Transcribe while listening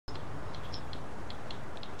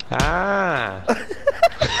Ah.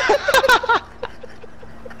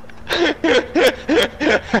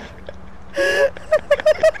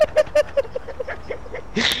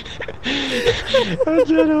 I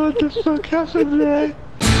don't know what the fuck happened there.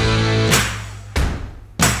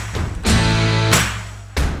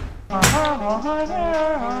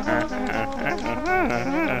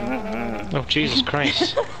 Oh Jesus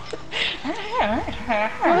Christ.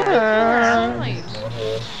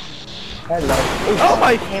 Hello. Oh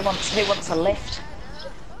my! Who wants a lift?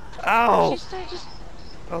 Ow! Just,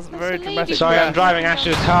 That was very dramatic. Sorry, I'm driving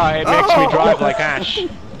Ash's car. It makes me drive like Ash.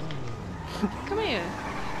 Come here.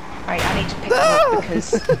 Right, I need to pick him up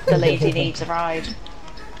because the lady needs a ride.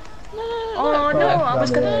 Oh no, I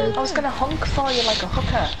was gonna honk for you like a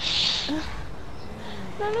hooker.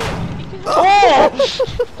 No, you can Oh!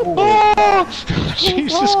 Oh!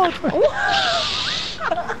 Jesus Christ.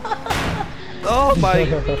 Oh my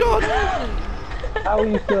god! How are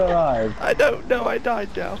you still alive? I don't know, I died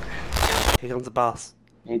now. Here comes the bus.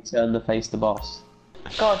 You turn to face the boss.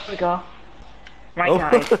 God, here we go. Right Oh.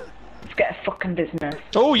 guys, let's get a fucking business.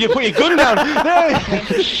 Oh, you put your gun down! No!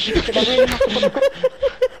 Did I really have to put a gun?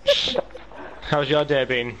 How's your day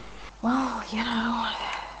been? Well, you know,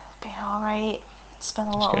 been alright. Spent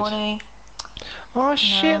a lot of money. Oh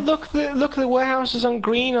shit, look the warehouse is on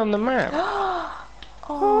green on the map. Oh.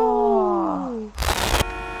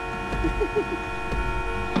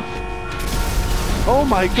 Oh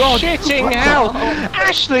my god! Shitting hell!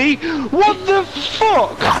 Ashley, what the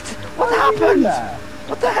fuck? What happened?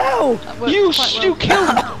 What the hell? You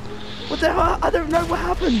killed. What the hell? I don't know what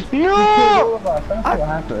happened. No!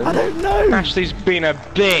 I don't know. Ashley's being a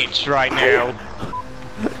bitch right now.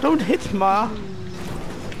 Don't hit Ma.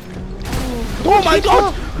 Oh my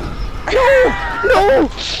god! No! No!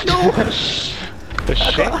 No! The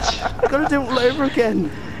shit. I gotta do it all over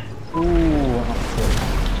again. Ooh.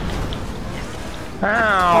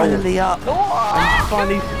 Ow! Finally up. I'm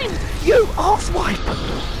finally. You arsewipe!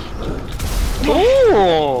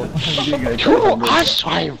 Oh! Cool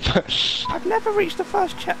asswipe! I've never reached the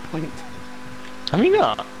first checkpoint. Have you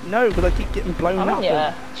not? No, because I keep getting blown up.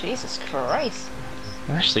 Yeah. Jesus Christ.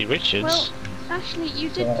 Ashley Richards. Well, Ashley, you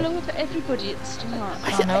did blow up at everybody at the start.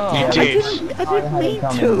 I know. You did. I didn't mean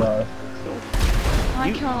to.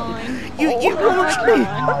 Hi, Caroline. You launched me.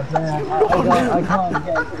 I can't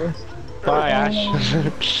get this. Bye,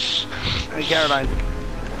 Ash. Hey, Caroline.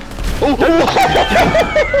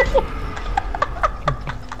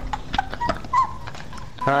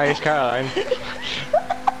 Hi, it's Caroline.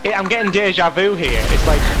 Yeah, I'm getting deja vu here. It's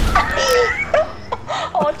like.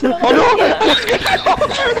 Oh no!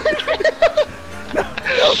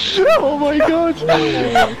 Oh my god!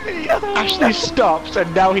 Ashley stopped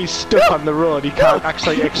and now he's stuck on the road. He can't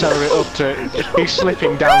actually accelerate up to. He's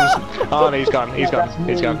slipping down. Oh no, he's gone. He's gone.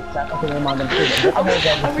 He's gone. I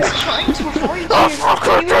was trying to avoid you.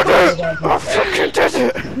 I fucking did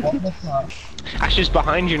it! Ash is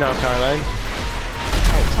behind you now, Caroline.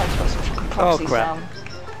 Oh crap.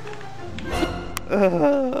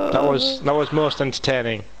 That was most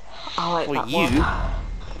entertaining. I like Well, that you.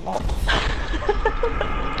 one.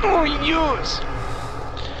 Oh, yes!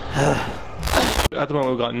 At the moment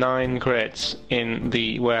we've got 9 crates in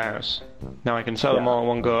the warehouse. Now I can sell them all in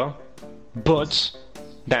one go, but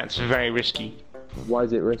that's very risky. Why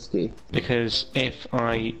is it risky? Because if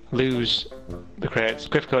I lose the crates,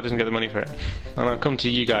 Griffco doesn't get the money for it. And I'll come to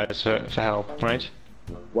you guys for help, right?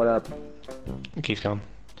 What up? Keith's gone.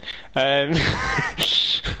 We're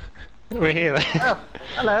here. Oh,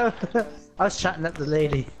 hello. I was chatting at the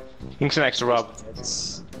lady. Thanks an extra Rob.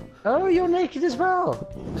 Oh, you're naked as well.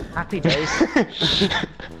 Happy days.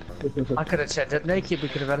 I could have turned up naked. We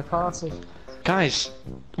could have had a party. Guys,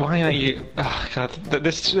 why aren't you? Oh god,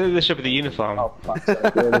 this should be the uniform. Oh, fuck's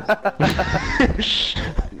sake, really?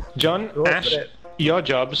 John, Ash, your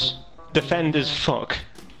jobs, defend as fuck.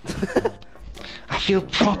 I feel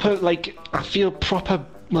proper like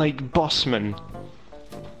bossman.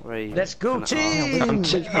 Let's go, team! I'm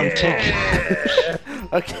tick.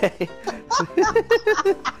 Okay.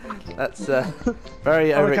 That's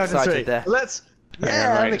very overexcited there. Let's. Yeah, Yeah,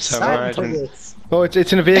 right, I'm so excited for right. this. Oh,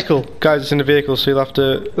 it's in a vehicle, guys. It's in a vehicle, so you'll have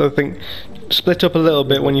to, I think, split up a little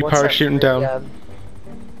bit when you're What's that parachuting for down. the,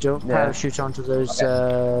 don't parachute onto those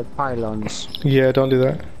pylons. Yeah, don't do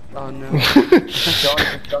that. Oh no. Go Oh straight.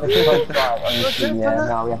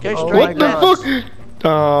 my What the God. fuck?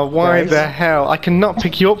 Oh, why Guys. the hell? I cannot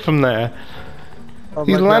pick you up from there. Oh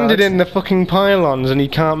He my landed God. in the fucking pylons and he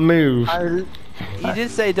can't move. You did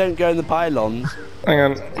say don't go in the pylons. Hang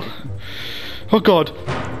on. Oh god.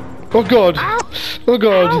 Oh god. Oh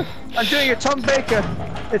god. I'm doing a Tom Baker.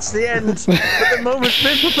 It's the end. But the moment's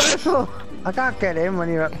been painful. I can't get in when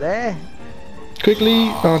you're up there. Quickly!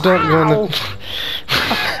 Oh, don't go on the...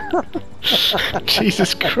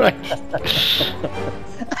 Jesus Christ.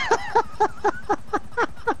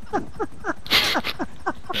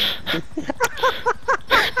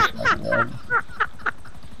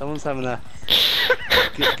 Someone's having a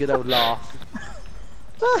good old laugh.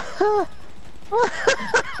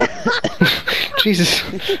 Jesus.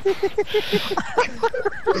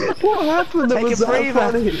 What happened? That Take was a that breather.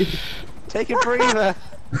 funny. Take a breather.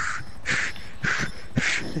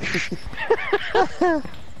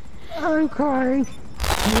 I'm crying.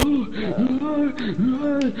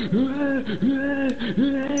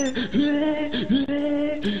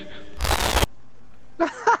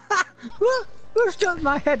 Who's got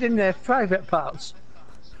my head in their private parts?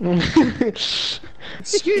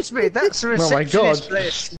 Excuse me, that's a Oh my God. receptionist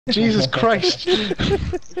place. Jesus Christ.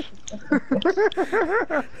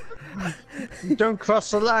 Don't cross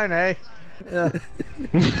the line, eh?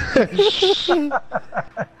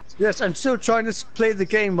 Yes, I'm still trying to play the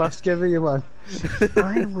game whilst giving you one.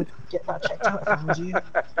 I would get that checked out if I was you.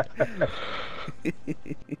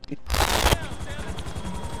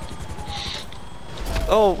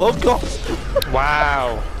 Oh God!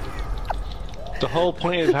 Wow. The whole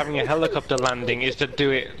point of having a helicopter landing is to do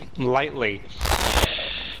it lightly.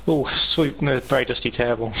 Oh, sweep the very dusty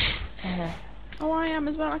table. Oh, I am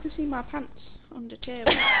as well. I can see my pants on the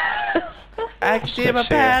table. Actually, my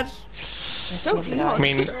pants. Don't be I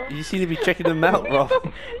mean, You seem to be checking them out, Rob.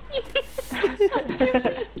 I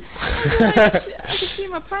can see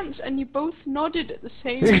my pants, and you both nodded at the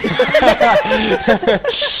same time.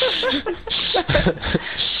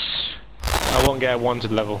 I won't get a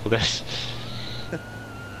wanted level for this.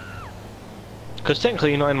 Because technically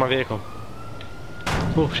you're not in my vehicle.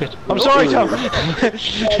 Oh shit. I'm sorry, Tom!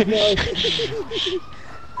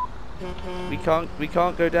 We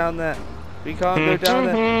can't go down there. We can't go down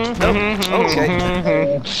there. Nope.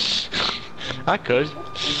 Okay. I could.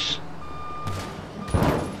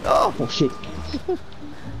 Oh, Oh shit.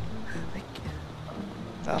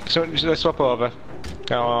 So let's swap over.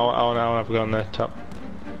 Oh no, I've gone the top.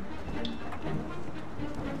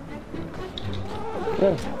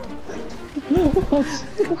 What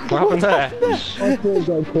happened there? I thought I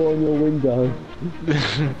got caught on your window.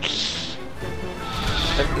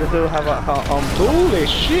 they'll have a Holy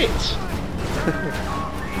shit!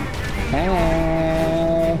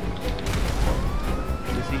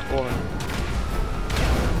 Is he falling?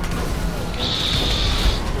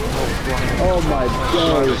 Oh my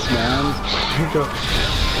days, man.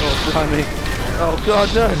 Oh, blimey. Oh God,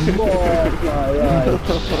 no! Oh my god.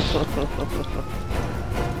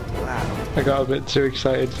 I got a bit too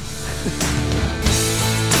excited.